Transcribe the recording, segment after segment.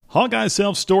Hawkeye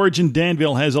Self-Storage in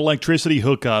Danville has electricity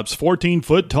hookups,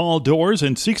 14-foot tall doors,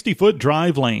 and 60-foot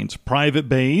drive lanes, private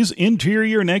bays,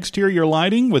 interior and exterior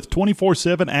lighting with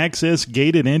 24/7 access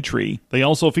gated entry. They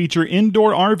also feature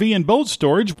indoor RV and boat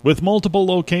storage with multiple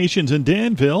locations in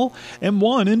Danville and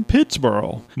one in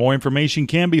Pittsboro. More information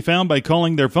can be found by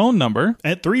calling their phone number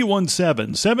at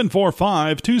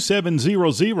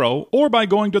 317-745-2700 or by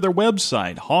going to their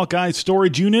website,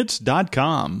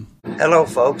 HawkeyeStorageUnits.com. Hello,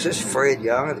 folks. This is Fred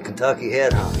Young of the Kentucky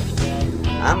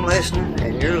Headhunters. I'm listening,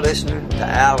 and you're listening to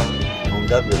Alan on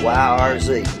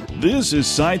WYRZ. This is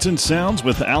Sights and Sounds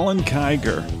with Alan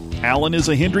Kiger. Alan is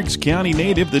a Hendricks County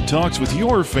native that talks with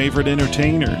your favorite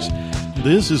entertainers.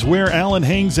 This is where Alan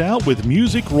hangs out with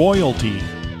music royalty.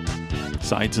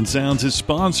 Sights and Sounds is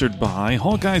sponsored by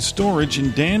Hawkeye Storage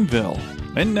in Danville.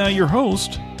 And now your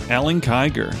host, Alan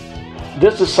Kiger.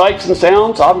 This is Sights and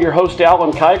Sounds. I'm your host,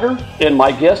 Alan Kiger, and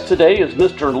my guest today is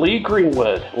Mr. Lee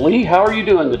Greenwood. Lee, how are you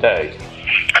doing today?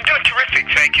 I'm doing terrific,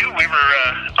 thank you. We were,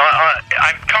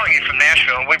 I'm calling you from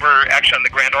Nashville, and we were actually on the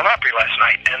Grand Ole Opry last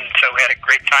night, and so we had a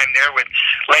great time there with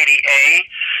Lady A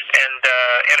and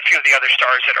a few of the other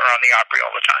stars that are on the Opry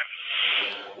all the time.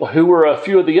 Well, who were a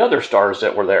few of the other stars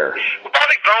that were there?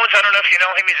 Bobby Bones, I don't know if you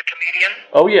know him, he's a comedian.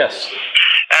 Oh, yes.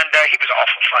 And he was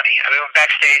awful funny. I mean,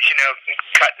 backstage,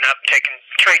 cutting up,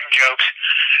 trading jokes.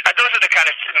 And those are the kind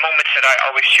of moments that I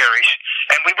always cherish.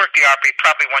 And we work the Opry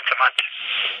probably once a month.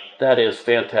 That is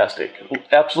fantastic.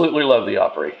 Absolutely love the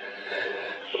Opry.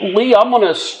 Lee, I'm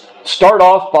going to start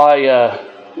off by,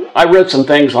 I read some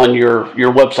things on your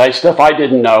website, stuff I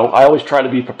didn't know. I always try to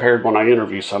be prepared when I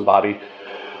interview somebody.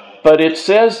 But it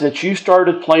says that you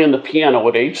started playing the piano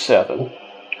at age 7.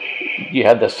 You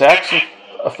had the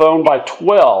saxophone by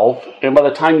 12, and by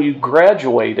the time you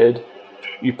graduated,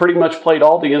 you pretty much played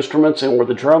all the instruments and were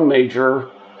the drum major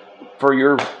for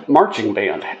your marching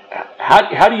band.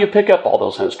 How do you pick up all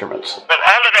those instruments? Well,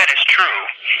 all of that is true.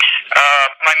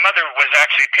 My mother was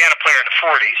actually a piano player in the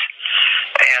 40s,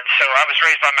 and so I was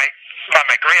raised by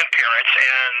my grandparents,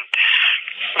 and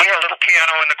we had a little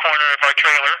piano in the corner of our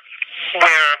trailer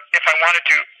where if I wanted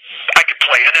to, I could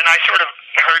play it, and I sort of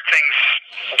heard things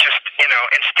just,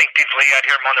 instinctively. I'd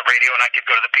hear them on the radio, and I could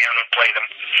go to the piano and play them.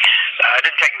 It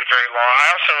didn't take me very long. I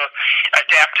also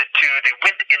adapted to the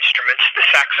wind instruments, the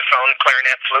saxophone,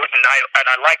 clarinet, flute, and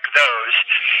I like those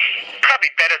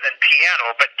probably better than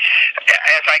piano. But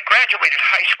as I graduated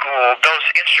high school, those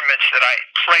instruments that I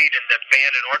played in the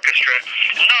band and orchestra,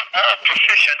 not all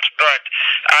proficient, but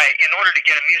in order to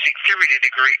get a music theory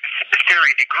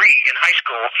degree in high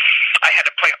school, I had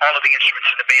to play all of the instruments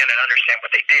in the band and understand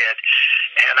what they did.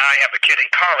 And I have a kid in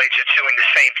college that's doing the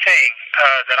same thing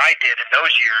that I did in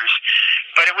those years.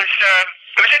 But it was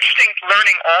interesting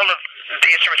learning all of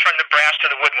the instruments from the brass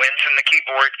to the woodwinds and the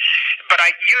keyboard. But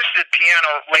I used the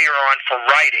piano later on for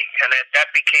writing, and that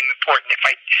became important. If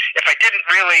I didn't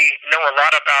really know a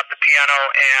lot about the piano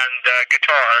and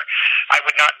guitar, I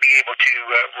would not be able to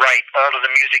write all of the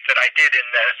music that I did in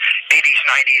the 80s,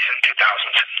 90s, and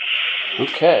 2000s.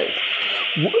 Okay.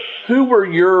 Who were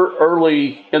your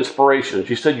early inspirations?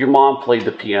 You said your mom played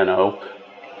the piano.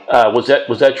 Was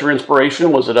that your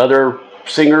inspiration? Was it other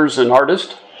singers and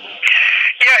artists?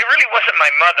 Yeah, it really wasn't my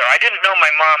mother. I didn't know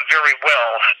my mom very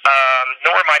well,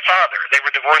 nor my father. They were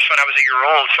divorced when I was a year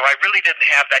old, so I really didn't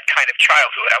have that kind of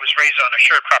childhood. I was raised on a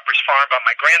sharecropper's farm by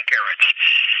my grandparents.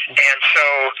 And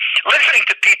so listening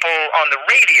to people on the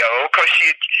radio, of course,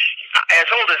 as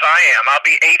old as I am, I'll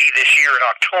be 80 this year in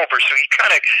October, so you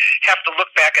kind of have to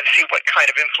look back and see what kind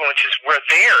of influences were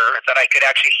there that I could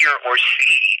actually hear or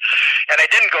see. And I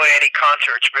didn't go to any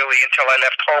concerts really until I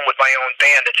left home with my own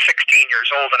band at 16 years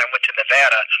old, and I went to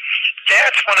Nevada.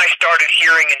 That's when I started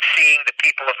hearing and seeing the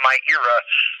people of my era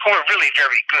who were really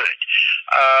very good.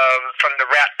 From the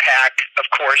Rat Pack,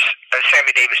 of course,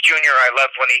 Sammy Davis Jr. I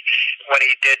loved when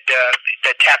he did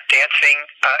the tap dancing.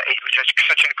 He was just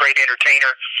such a great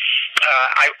entertainer.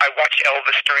 I watched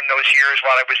Elvis during those years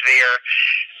while I was there.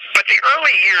 But the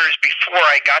early years before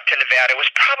I got to Nevada was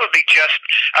probably just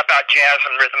about jazz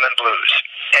and rhythm and blues.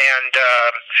 And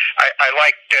I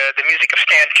liked the music of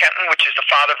Stan Kenton, which is the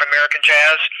father of American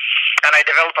jazz. And I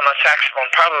developed on the saxophone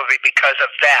probably because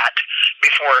of that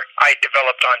before I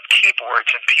developed on keyboards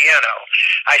and piano.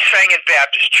 I sang in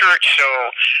Baptist church, so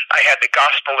I had the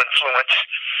gospel influence.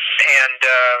 And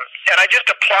I just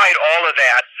applied all of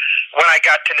that when I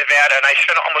got to Nevada. And I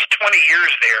spent almost 20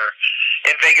 years there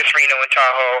in Vegas, Reno, and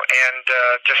Tahoe. And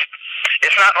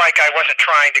it's not like I wasn't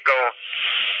trying to go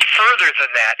further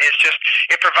than that. It's just,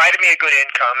 it provided me a good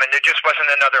income, and there just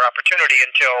wasn't another opportunity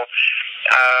until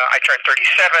I turned 37,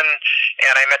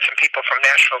 and I met some people from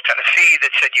Nashville, Tennessee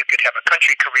that said you could have a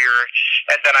country career,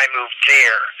 and then I moved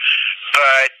there.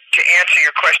 But to answer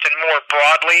your question more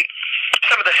broadly,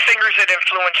 some of the singers that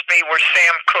influenced me were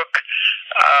Sam Cooke,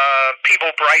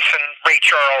 Peeble Bryson, Ray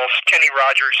Charles, Kenny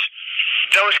Rogers,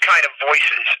 those kind of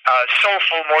voices,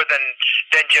 soulful more than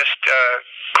just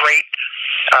great.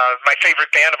 My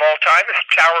favorite band of all time is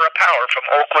Tower of Power from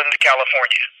Oakland,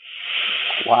 California.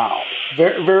 Wow.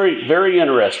 Very, very, very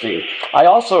interesting. I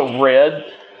also read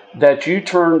that you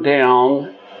turned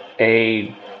down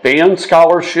a band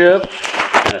scholarship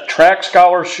and a track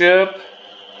scholarship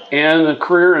and a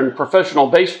career in professional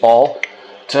baseball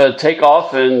to take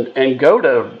off and go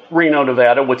to Reno,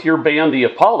 Nevada with your band, the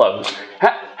Apollos.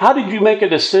 How did you make a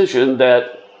decision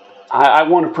that I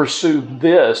want to pursue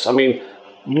this? I mean,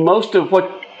 most of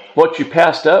what you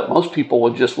passed up, most people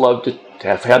would just love to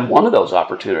have had one of those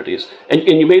opportunities, and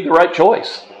you made the right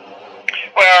choice.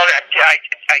 Well,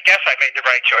 I guess I made the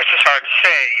right choice. It's hard to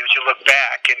say as you look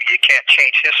back, and you can't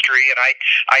change history. And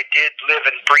I did live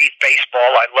and breathe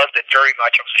baseball. I loved it very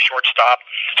much. I was a shortstop,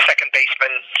 second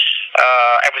baseman.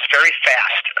 I was very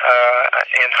fast.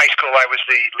 In high school, I was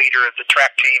the leader of the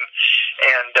track team,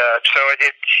 and so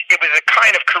it was a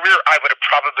kind of career I would have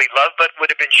probably loved, but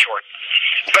would have been short.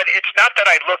 But it's not that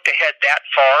I looked ahead that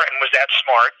far and was that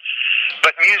smart,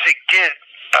 but music did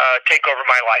take over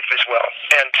my life as well.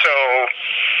 And so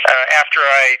after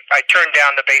I turned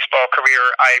down the baseball career,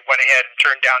 I went ahead and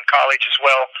turned down college as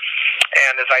well.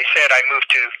 And as I said, I moved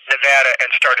to Nevada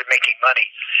and started making money.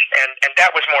 And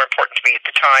that was more important to me at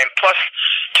the time. Plus,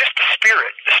 just the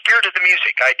spirit of the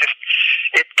music.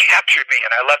 It captured me.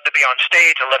 And I love to be on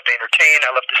stage. I love to entertain.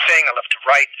 I love to sing. I love to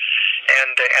write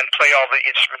and play all the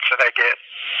instruments that I did.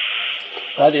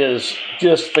 That is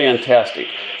just fantastic.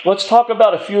 Let's talk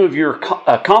about a few of your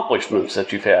accomplishments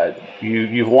that you've had.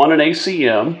 You've won an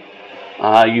ACM.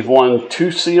 You've won 2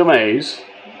 CMAs.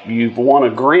 You've won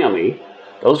a Grammy.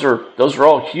 Those are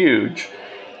all huge.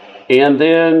 And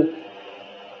then,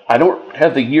 I don't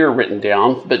have the year written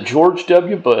down, but George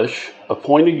W. Bush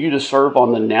appointed you to serve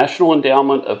on the National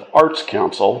Endowment of Arts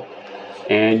Council,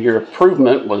 and your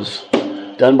approval was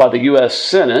done by the U.S.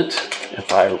 Senate,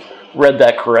 if I read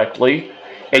that correctly,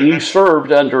 and you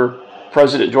served under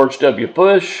President George W.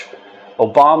 Bush,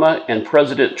 Obama, and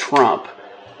President Trump.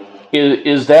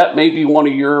 Is that maybe one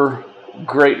of your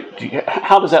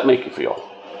how does that make you feel?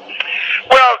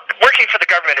 Well, working for the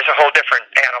government is a whole different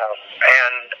animal,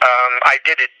 and I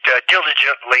did it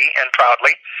diligently and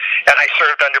proudly, and I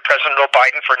served under President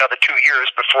Biden for another 2 years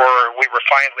before we were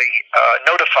finally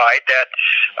notified that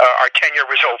our tenure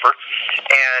was over.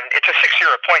 And it's a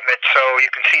 6-year appointment, so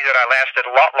you can see that I lasted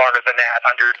a lot longer than that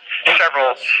under several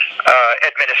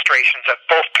administrations of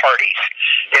both parties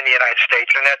in the United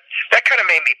States, and that kind of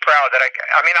made me proud that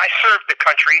I served the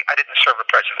country. I didn't serve a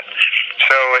president,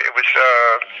 so it was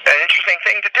an interesting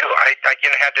thing to do. I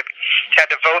had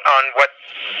to vote on what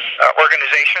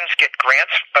organizations get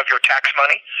grants of your tax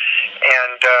money,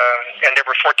 and there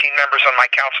were 14 members on my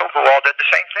council who all did the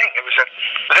same thing. It was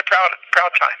a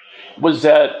proud time. Was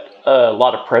that a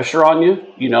lot of pressure on you?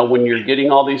 When you're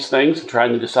getting all these things and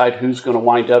trying to decide who's going to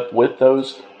wind up with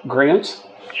those grants?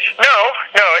 No,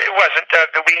 it wasn't.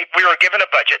 We were given a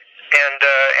budget, and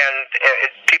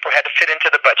people had to fit into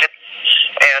the budget,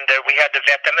 and we had to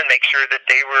vet them and make sure that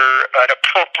they were an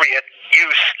appropriate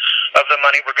use of the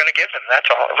money we're going to give them. That's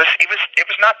all. It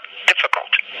was not difficult.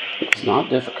 It's not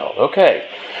difficult. Okay.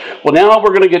 Well, now we're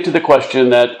going to get to the question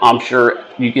that I'm sure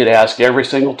you get asked every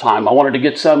single time. I wanted to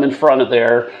get some in front of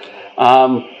there. I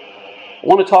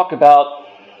want to talk about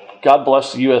God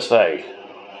Bless the USA.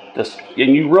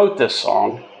 And you wrote this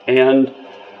song, and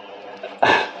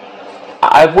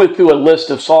I went through a list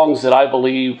of songs that I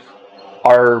believe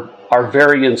are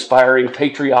very inspiring,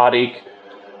 patriotic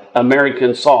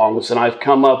American songs, and I've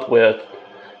come up with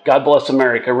God Bless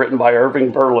America, written by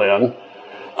Irving Berlin,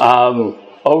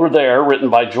 Over There, written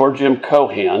by George M.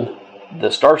 Cohan,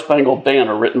 The Star-Spangled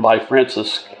Banner, written by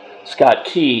Francis Scott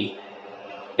Key,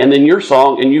 and then your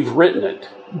song, and you've written it.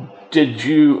 Did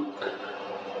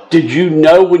you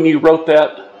know when you wrote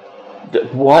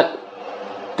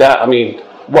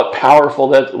what powerful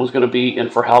that was going to be, and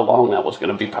for how long that was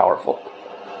going to be powerful?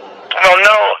 Well,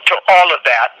 no to all of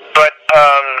that, but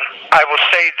I will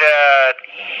say that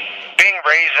being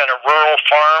raised in a rural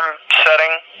farm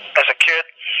setting as a kid,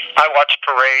 I watched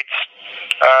parades.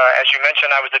 As you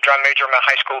mentioned, I was the drum major in my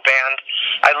high school band.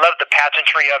 I loved the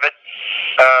pageantry of it.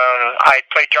 I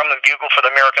played drum and bugle for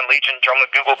the American Legion Drum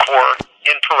and Bugle Corps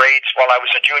in parades while I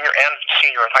was a junior and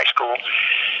senior in high school.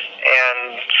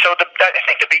 And so I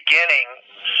think the beginning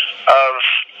of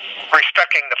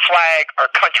respecting the flag, our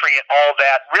country, and all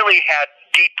that really had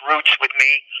deep roots with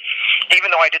me,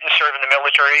 even though I didn't serve in the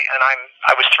military, and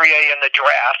I was 3A in the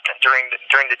draft, and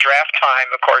during the draft time,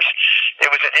 of course,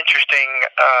 it was an interesting.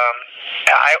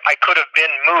 I could have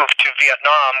been moved to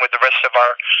Vietnam with the rest of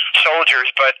our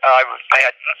soldiers, but I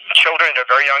had children at a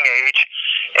very young age,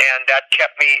 and that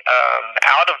kept me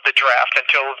out of the draft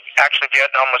until actually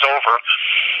Vietnam was over,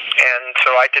 and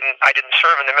so I didn't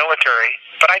serve in the military.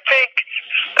 But I think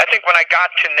when I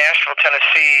got to Nashville,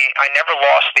 Tennessee, I never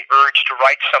lost the urge to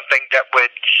write something that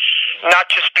would not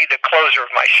just be the closer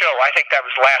of my show. I think that was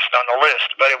last on the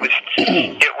list, but it was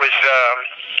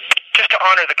just to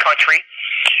honor the country.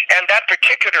 And that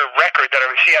particular record that I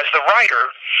would see as a writer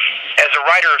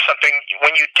of something,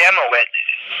 when you demo it,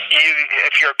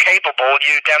 if you're capable,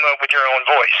 you demo it with your own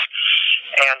voice.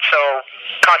 And so,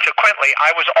 consequently,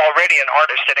 I was already an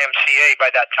artist at MCA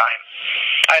by that time.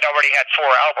 I'd already had 4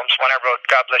 albums when I wrote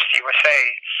God Bless the USA.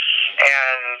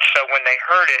 And so when they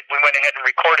heard it, we went ahead and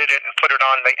recorded it and put it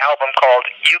on the album called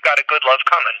You Got a Good Love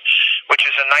Comin', which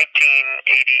is a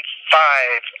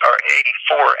 1985 or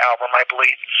 84 album, I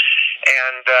believe.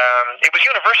 And it was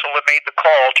Universal that made the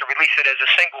call to release it as a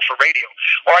single for radio,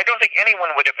 or I don't think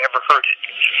anyone would have ever heard it.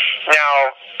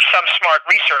 Now, some smart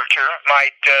researcher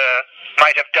might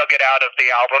have dug it out of the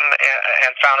album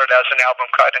and found it as an album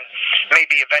cut and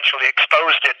maybe eventually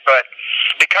exposed it, but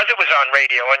because it was on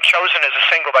radio and chosen as a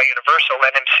single by Universal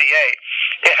and MCA,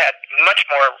 it had much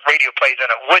more radio play than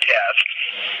it would have.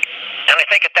 And I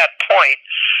think at that point,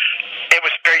 it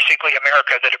was basically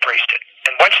America that embraced it.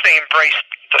 And once they embraced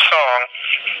the song,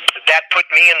 that put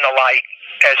me in the light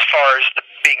as far as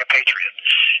being a patriot.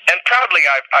 And proudly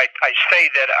I say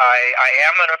that I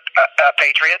am a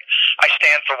patriot. I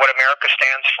stand for what America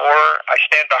stands for. I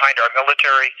stand behind our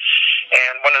military.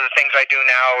 And one of the things I do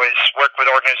now is work with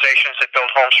organizations that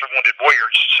build homes for wounded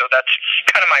warriors. So that's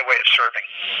kind of my way of serving.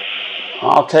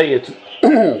 I'll tell you, it's,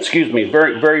 excuse me,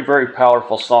 very, very, very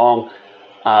powerful song.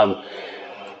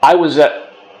 I was an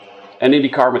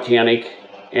IndyCar mechanic,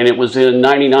 and it was in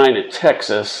 '99 at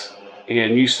Texas,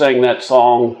 and you sang that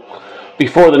song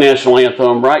before the national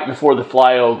anthem, right before the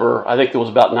flyover. I think there was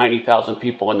about 90,000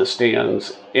 people in the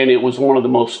stands, and it was one of the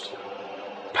most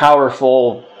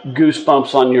powerful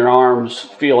goosebumps on your arms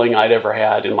feeling I'd ever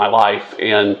had in my life.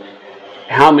 And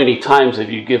how many times have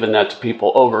you given that to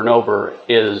people over and over?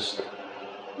 You've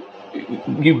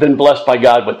been blessed by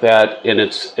God with that, and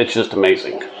it's just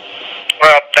amazing.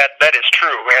 Well, that is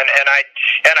true, and I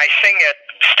sing at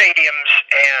stadiums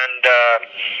and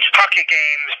hockey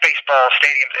games, baseball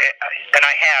stadiums, and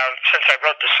I have since I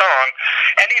wrote the song,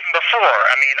 and even before.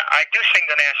 I mean, I do sing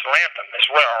the national anthem as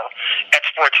well at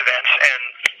sports events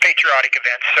and patriotic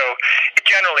events. So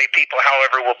generally, people,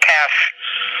 however, will pass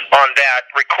on that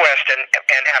request and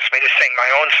ask me to sing my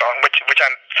own song, which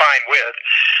I'm fine with.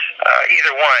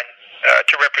 Either one.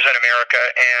 To represent America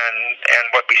and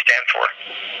what we stand for.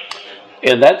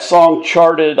 And that song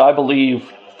charted, I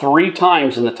believe, 3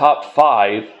 times in the top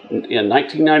 5 in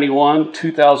 1991,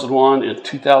 2001, and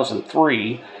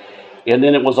 2003. And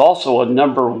then it was also a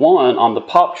number 1 on the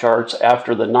pop charts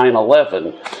after the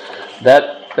 9/11.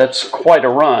 That's quite a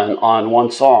run on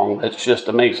one song. That's just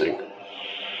amazing.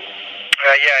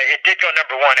 Yeah, it did go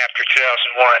number 1 after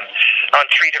 2001 on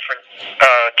 3 different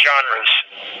genres.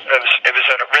 It was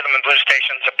a rhythm and blues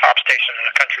station, a pop station, and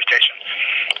a country station.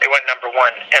 It went number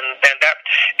 1, and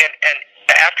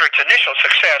after its initial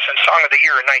success and Song of the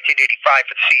Year in 1985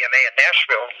 at CMA in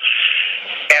Nashville,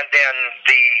 and then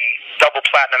the double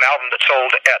platinum album that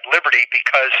sold at Liberty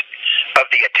because of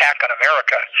the attack on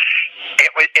America.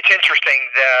 It's interesting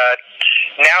that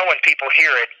now when people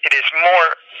hear it, it is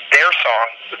more their song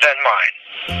than mine.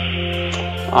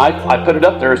 I put it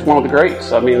up there as one of the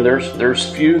greats. I mean,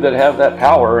 there's few that have that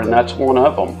power, and that's one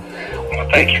of them. Well,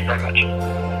 thank you very much.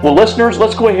 Well, listeners,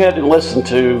 let's go ahead and listen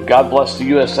to God Bless the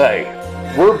USA.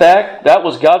 We're back. That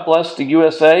was God Bless the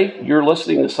USA. You're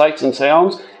listening to Sights and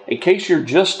Sounds. In case you're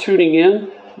just tuning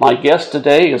in, my guest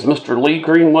today is Mr. Lee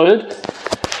Greenwood.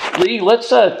 Lee, let's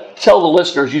tell the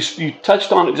listeners, you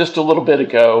touched on it just a little bit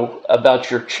ago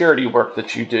about your charity work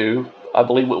that you do. I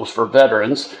believe it was for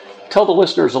veterans. Tell the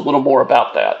listeners a little more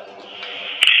about that.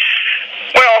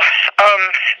 Well,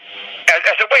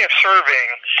 as a way of serving,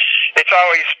 it's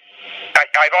always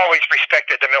I've always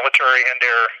respected the military and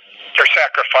their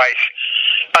sacrifice.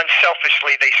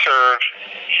 Unselfishly, they serve,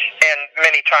 and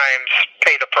many times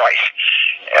pay the price.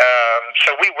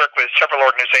 So we work with several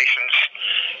organizations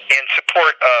in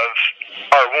support of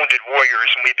our wounded warriors,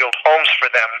 and we build homes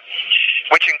for them,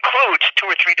 which includes 2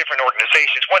 or 3 different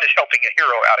organizations. One is Helping a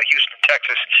Hero out of Houston,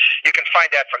 Texas. You can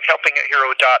find that from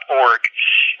helpingahero.org.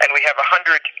 And we have a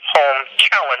 100-home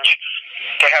challenge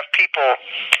to have people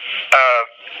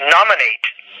nominate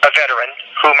a veteran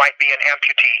who might be an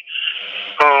amputee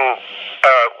who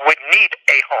would need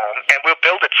a home, and we'll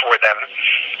build it for them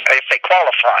if they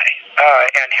qualify.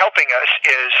 And helping us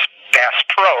is Bass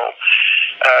Pro.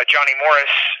 Johnny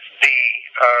Morris, the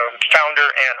founder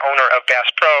and owner of Bass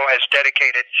Pro, has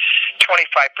dedicated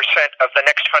 25% of the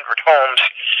next 100 homes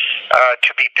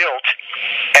to be built,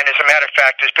 and as a matter of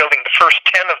fact, is building the first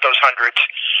 10 of those 100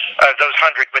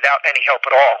 without any help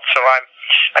at all. So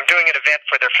I'm doing an event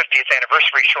for their 50th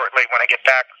anniversary shortly when I get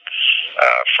back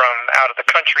from out of the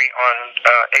country on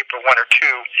April 1 or 2,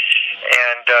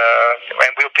 and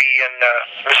we'll be in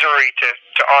Missouri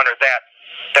to honor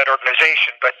that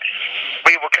organization. But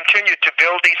we will continue to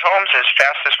build these homes as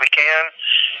fast as we can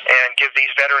and give these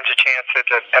veterans a chance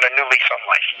at a new lease on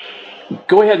life.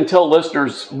 Go ahead and tell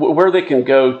listeners where they can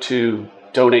go to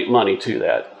donate money to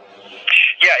that.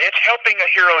 Yeah, it's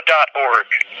helpingahero.org.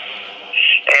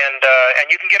 And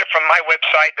you can get it from my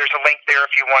website. There's a link there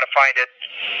if you want to find it.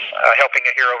 Helping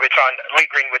a Hero. It's on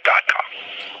leegreenwood.com.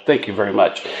 Thank you very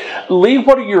much. Lee,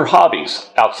 what are your hobbies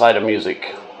outside of music?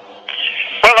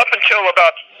 Well, up until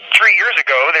about 3 years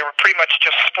ago, they were pretty much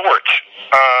just sports.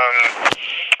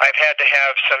 I've had to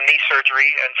have some knee surgery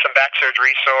and some back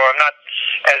surgery, so I'm not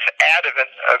as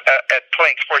adamant at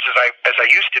playing sports as I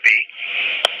used to be.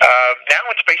 Now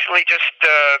it's basically just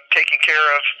taking care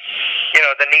of,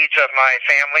 the needs of my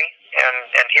family,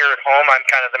 and here at home, I'm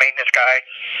kind of the maintenance guy.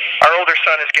 Our older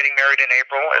son is getting married in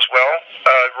April as well,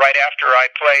 right after I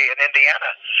play in Indiana.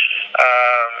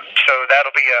 So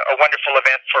that'll be a wonderful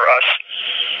event for us.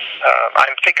 I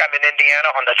think I'm in Indiana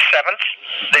on the 7th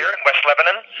there in West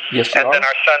Lebanon. Yes, you and are. Then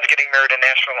our son's getting married in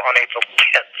Nashville on April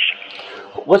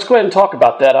 10th. Let's go ahead and talk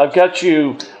about that. I've got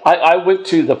you. I went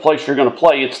to the place you're going to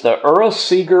play. It's the Ura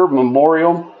Seeger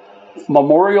Memorial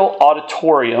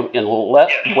Auditorium in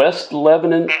West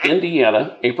Lebanon,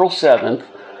 Indiana, April 7th.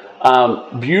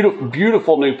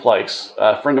 Beautiful new place.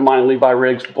 A friend of mine, Levi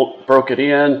Riggs, broke it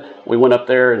in. We went up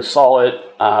there and saw it.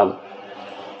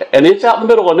 And it's out in the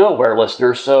middle of nowhere,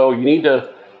 listeners, so you need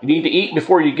to eat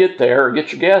before you get there, or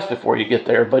get your gas before you get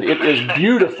there, but it is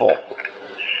beautiful.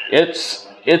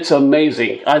 It's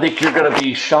amazing. I think you're going to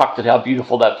be shocked at how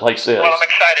beautiful that place is. Well, I'm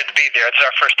excited to be there. It's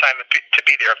our first time to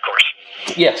be there, of course.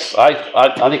 Yes,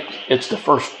 I think it's the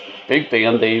first big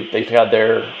band they've had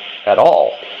there at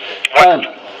all.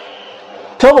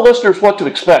 Tell the listeners what to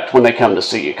expect when they come to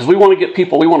see you, because we want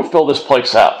to fill this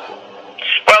place up.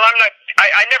 Well,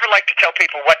 I never like to tell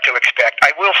people what to expect.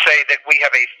 I will say that we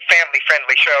have a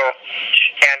family-friendly show,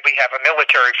 and we have a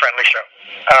military-friendly show.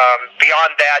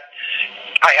 Beyond that,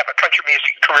 I have a country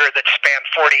music career that spanned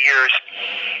 40 years,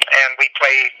 and we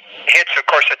play hits, of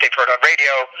course, that they've heard on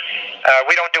radio.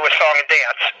 We don't do a song and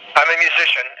dance. I'm a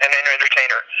musician and an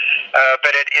entertainer,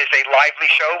 but it is a lively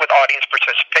show with audience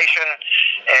participation,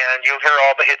 and you'll hear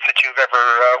all the hits that you've ever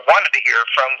wanted to hear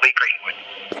from Lee Greenwood.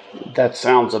 That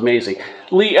sounds amazing.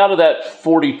 Lee, out of that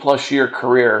 40-plus year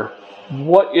career,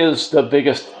 what is the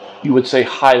biggest, you would say,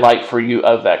 highlight for you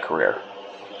of that career?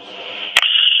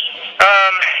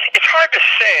 It's hard to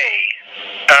say,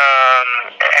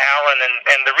 Alan,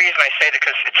 and the reason I say that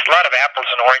because it's a lot of apples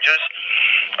and oranges.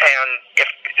 And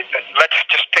let's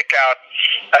just pick out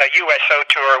a USO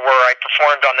tour where I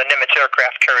performed on the Nimitz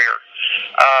aircraft carrier.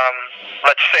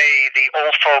 Let's say the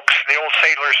old folks, the old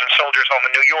sailors and soldiers home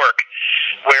in New York,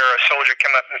 where a soldier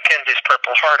came up and pinned his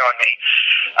Purple Heart on me.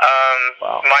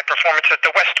 Wow. My performance at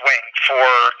the West Wing for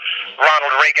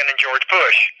Ronald Reagan and George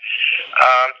Bush.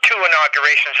 2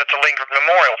 inaugurations at the Lincoln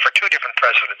Memorial for 2 different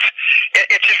presidents.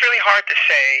 It's just really hard to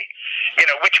say,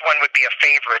 which one would be a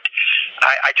favorite.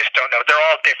 I just don't know. They're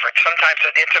all different. Sometimes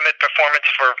an intimate performance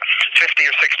for 50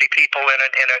 or 60 people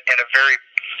in a very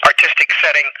artistic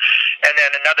setting, and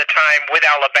then another time with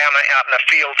Alabama out in a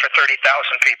field for 30,000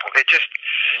 people. It's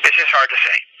just hard to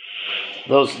say.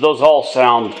 Those all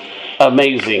sound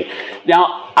amazing.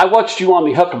 Now, I watched you on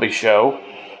the Huckabee Show,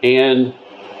 and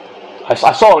I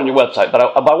saw it on your website, but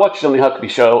I watched you on the Huckabee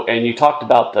Show, and you talked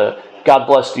about the God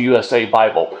Bless the USA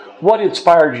Bible. What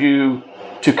inspired you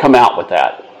to come out with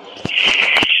that?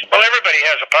 Well, everybody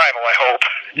has a Bible, I hope.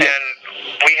 Yes. And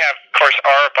we have, of course,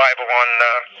 our Bible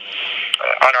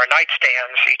on our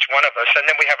nightstands, each one of us, and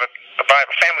then we have a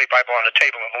Bible, family Bible on the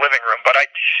table in the living room. But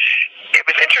it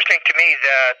was interesting to me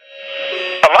that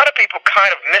a lot of people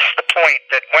kind of missed the point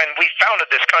that when we founded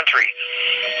this country,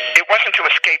 it it wasn't to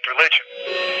escape religion.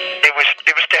 It was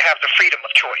to have the freedom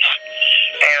of choice.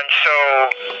 And so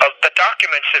the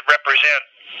documents that represent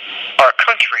our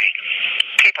country,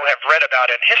 people have read about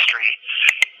in history,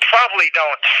 probably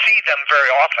don't see them very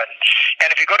often. And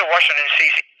if you go to Washington,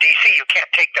 D.C., you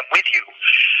can't take them with you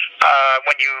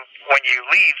when you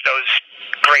leave those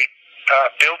great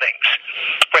buildings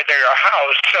where they are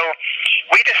housed. So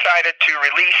we decided to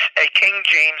release a King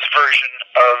James version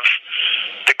of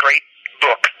the great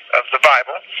book of the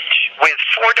Bible with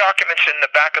 4 documents in the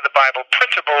back of the Bible,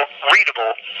 printable,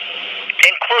 readable,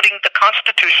 including the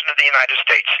Constitution of the United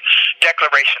States,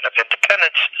 Declaration of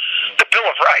Independence, the Bill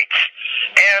of Rights,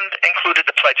 and included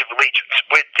the Pledge of Allegiance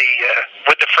with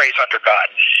the phrase "under God."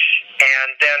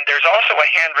 And then there's also a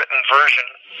handwritten version,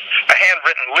 a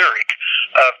handwritten lyric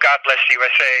of "God Bless the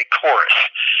USA" chorus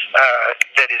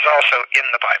that is also in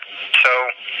the Bible.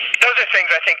 So those are things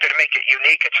I think that make it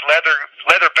unique. It's leather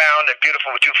bound and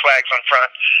beautiful with 2 flags on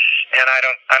front, and I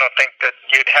don't think that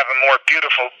you'd have a more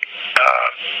beautiful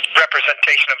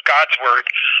representation of God's word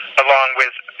along with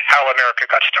how America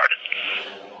got started.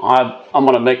 I'm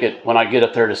going to make it when I get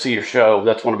up there to see your show.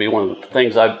 That's going to be one of the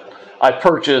things I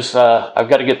purchase. I've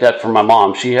got to get that for my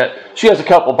mom. She has a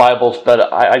couple Bibles,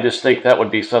 but I just think that would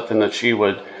be something that she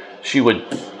would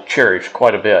cherish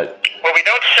quite a bit. Well, we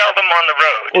don't sell them on the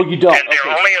road. Oh, you don't? And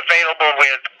they're only available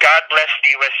with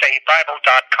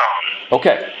GodBlessTheUSABible.com.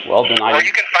 Okay. Well, then Or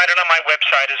you can find it on my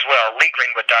website as well,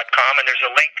 LeeGreenwood.com, and there's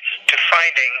a link to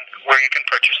finding where you can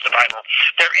purchase the Bible.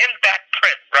 They're in back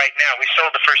print right now. We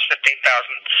sold the first 15,000,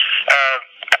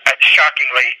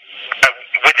 shockingly,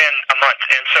 within a month.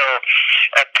 And so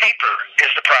paper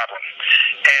is the problem.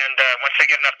 And once they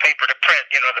get enough paper to print,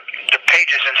 the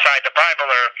pages inside the Bible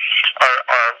are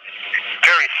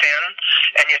very thin,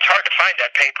 and it's hard to find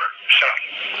that paper. So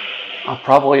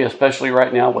probably, especially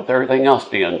right now with everything else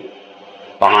being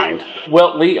behind.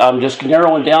 Well, Lee, I'm just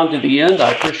narrowing down to the end.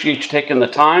 I appreciate you taking the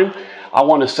time. I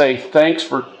want to say thanks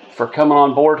for coming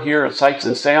on board here at Sights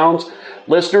and Sounds.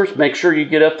 Listeners, make sure you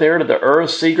get up there to the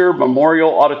WYRZ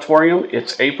Memorial Auditorium.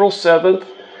 It's April 7th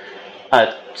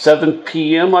at 7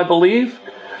 p.m., I believe.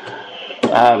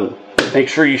 Make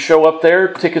sure you show up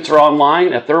there. Tickets are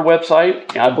online at their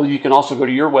website. I believe you can also go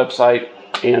to your website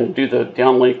and do the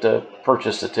downlink to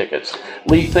purchase the tickets.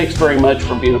 Lee, thanks very much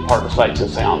for being a part of Sights and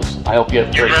Sounds. I hope you have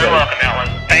a great day. You're very welcome, Alan.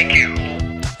 Thank you.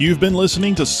 You've been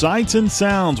listening to Sights and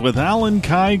Sounds with Alan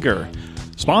Kiger,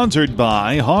 sponsored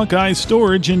by Hawkeye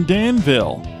Storage in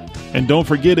Danville. And don't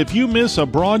forget, if you miss a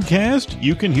broadcast,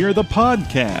 you can hear the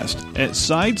podcast at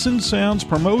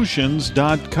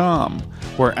sightsandsoundspromotions.com,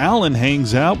 where Alan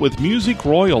hangs out with music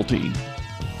royalty.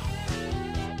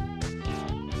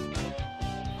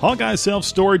 Hawkeye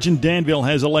Self-Storage in Danville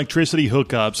has electricity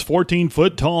hookups,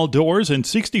 14-foot tall doors, and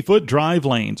 60-foot drive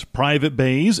lanes, private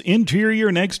bays, interior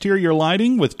and exterior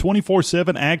lighting with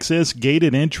 24/7 access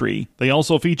gated entry. They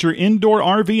also feature indoor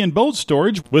RV and boat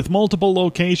storage with multiple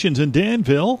locations in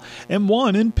Danville and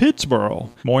one in Pittsboro.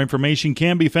 More information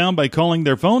can be found by calling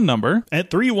their phone number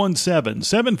at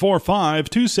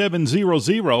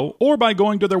 317-745-2700 or by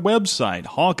going to their website,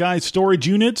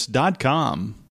 HawkeyeStorageUnits.com.